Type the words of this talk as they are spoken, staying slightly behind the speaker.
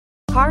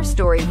Car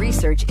Story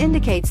research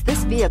indicates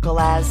this vehicle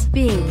as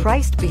being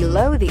priced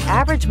below the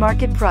average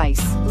market price.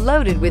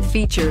 Loaded with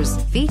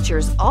features.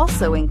 Features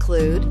also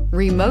include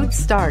remote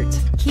start,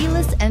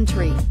 keyless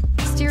entry,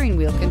 steering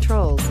wheel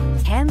controls,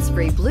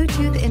 hands-free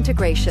Bluetooth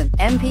integration,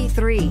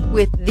 MP3.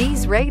 With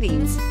these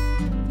ratings,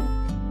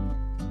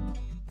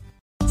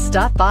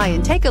 stop by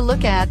and take a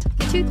look at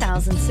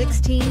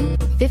 2016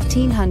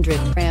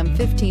 1500. Ram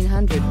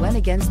 1500 went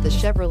against the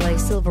Chevrolet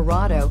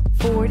Silverado,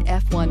 Ford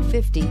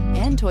F-150,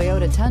 and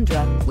Toyota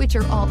Tundra, which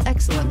are all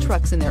excellent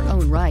trucks in their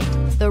own right.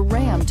 The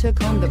Ram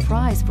took home the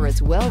prize for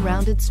its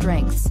well-rounded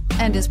strengths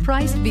and is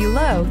priced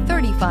below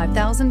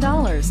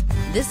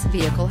 $35,000. This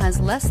vehicle has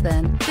less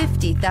than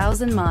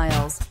 50,000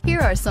 miles. Here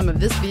are some of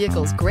this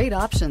vehicle's great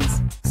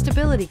options: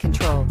 stability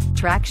control,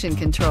 traction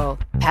control,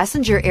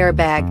 passenger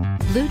airbag,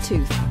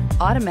 Bluetooth,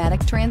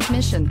 automatic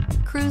transmission,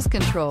 cruise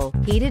control,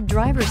 heated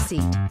driver's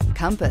seat,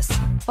 compass,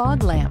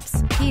 fog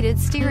lamps, heated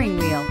steering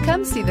wheel.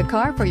 Come see the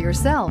car for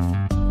yourself.